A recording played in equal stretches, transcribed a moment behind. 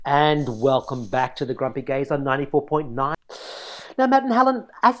And welcome back to the Grumpy Gaze on 94.9. Now, Matt and Helen,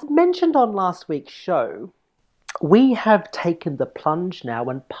 as mentioned on last week's show, we have taken the plunge now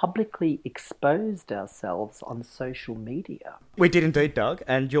and publicly exposed ourselves on social media. We did indeed, Doug,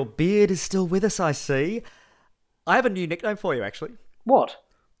 and your beard is still with us, I see. I have a new nickname for you, actually. What?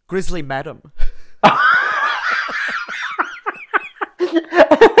 Grizzly Madam.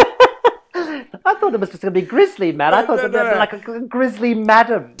 I thought it was just going to be Grizzly, Matt. I thought it was like a Grizzly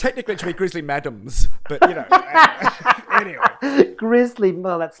Madam. Technically, it should be Grizzly Madams, but, you know, anyway. Grizzly,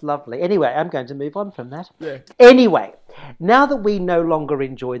 well, that's lovely. Anyway, I'm going to move on from that. Yeah. Anyway, now that we no longer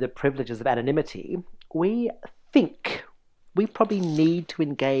enjoy the privileges of anonymity, we think we probably need to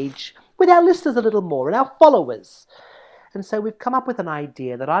engage with our listeners a little more and our followers. And so we've come up with an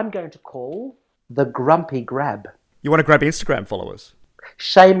idea that I'm going to call the Grumpy Grab. You want to grab Instagram followers?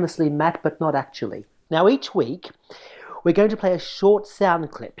 Shamelessly, Matt, but not actually. Now, each week, we're going to play a short sound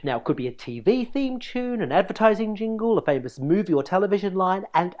clip. Now, it could be a TV theme tune, an advertising jingle, a famous movie or television line,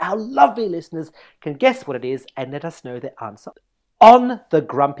 and our lovely listeners can guess what it is and let us know their answer on the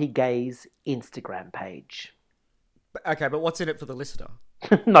Grumpy Gaze Instagram page. Okay, but what's in it for the listener?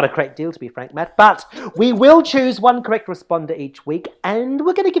 Not a great deal, to be frank, Matt, but we will choose one correct responder each week, and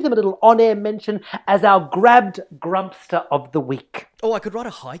we're going to give them a little on-air mention as our grabbed Grumpster of the week. Oh, I could write a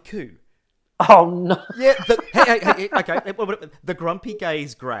haiku. Oh, no. Yeah, okay. The Grumpy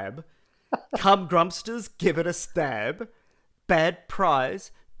Gaze grab. Come, Grumpsters, give it a stab. Bad prize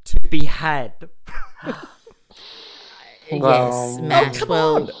to be had. Yes, Matt. come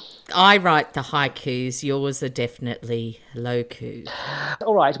Well, on. I write the haikus. Yours are definitely loku.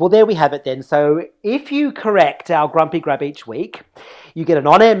 All right, well, there we have it then. So if you correct our Grumpy Grab each week, you get an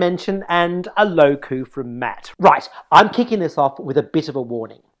on-air mention and a loku from Matt. Right, I'm kicking this off with a bit of a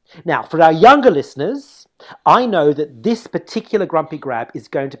warning. Now, for our younger listeners, I know that this particular Grumpy Grab is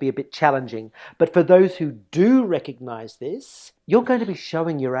going to be a bit challenging, but for those who do recognise this, you're going to be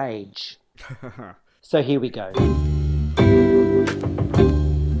showing your age. So here we go.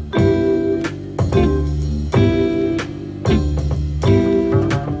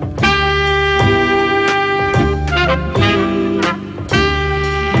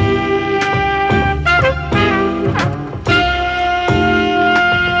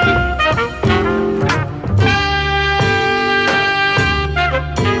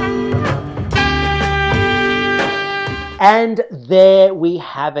 And there we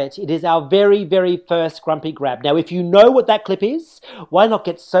have it. It is our very, very first Grumpy Grab. Now, if you know what that clip is, why not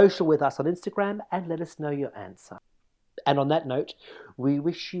get social with us on Instagram and let us know your answer. And on that note, we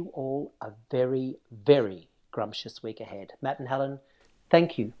wish you all a very, very grumptious week ahead. Matt and Helen,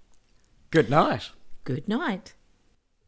 thank you. Good night. Good night.